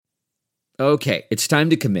Okay, it's time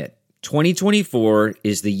to commit. 2024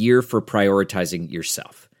 is the year for prioritizing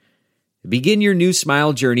yourself. Begin your new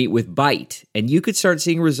smile journey with Byte, and you could start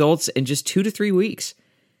seeing results in just 2 to 3 weeks.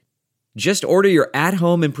 Just order your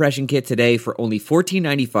at-home impression kit today for only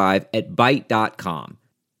 $14.95 at Byte.com.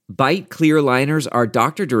 Byte clear liners are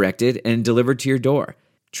doctor-directed and delivered to your door.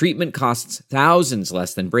 Treatment costs thousands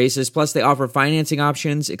less than braces, plus they offer financing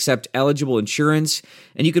options, accept eligible insurance,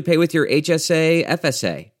 and you could pay with your HSA,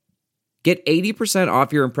 FSA. Get 80%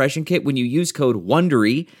 off your impression kit when you use code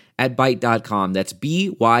WONDERY at Byte.com. That's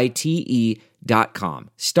BYTE.com.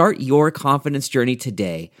 Start your confidence journey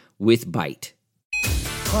today with Byte.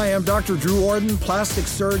 Hi, I'm Dr. Drew Ordon, plastic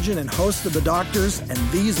surgeon and host of The Doctors, and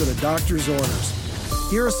these are the doctor's orders.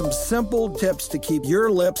 Here are some simple tips to keep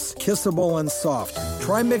your lips kissable and soft.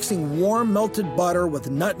 Try mixing warm melted butter with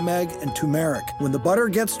nutmeg and turmeric. When the butter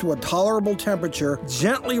gets to a tolerable temperature,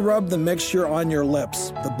 gently rub the mixture on your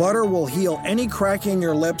lips. The butter will heal any cracking in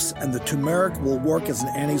your lips, and the turmeric will work as an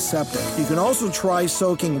antiseptic. You can also try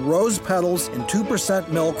soaking rose petals in 2%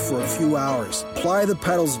 milk for a few hours. Apply the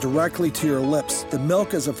petals directly to your lips. The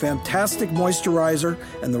milk is a fantastic moisturizer,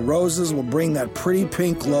 and the roses will bring that pretty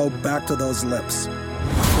pink glow back to those lips.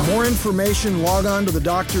 For more information, log on to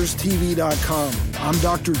thedoctorstv.com. I'm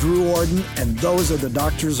Dr. Drew Ordon, and those are the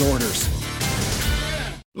doctor's orders.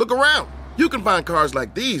 Look around. You can find cars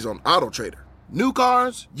like these on AutoTrader. New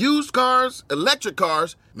cars, used cars, electric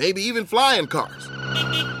cars, maybe even flying cars.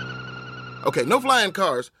 Okay, no flying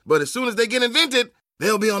cars, but as soon as they get invented,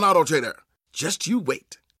 they'll be on AutoTrader. Just you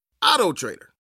wait. AutoTrader.